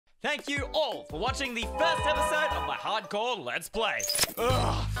Thank you all for watching the first episode of my hardcore Let's Play.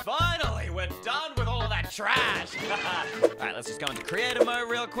 Ugh, finally, we're done with all of that trash. Alright, let's just go into creative mode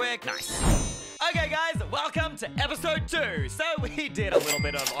real quick. Nice. Okay guys, welcome to episode 2. So we did a little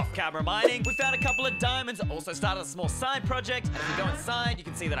bit of off-camera mining. We found a couple of diamonds, also started a small side project. And if we go inside, you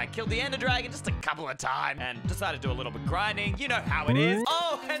can see that I killed the Ender Dragon just a couple of times and decided to do a little bit grinding. You know how it is.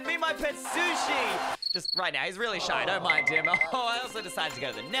 Oh, and me, my pet Sushi. Just right now, he's really shy, don't mind him. Oh, I also decided to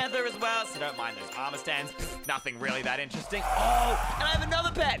go to the Nether as well, so don't mind those armor stands. Nothing really that interesting. Oh, and I have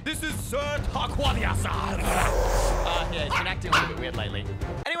another pet. This is Sir Takwadiasa. Yeah, he's been acting a little bit weird lately.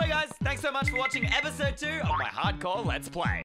 Anyway, guys, thanks so much for watching episode 2 of my hardcore Let's Play.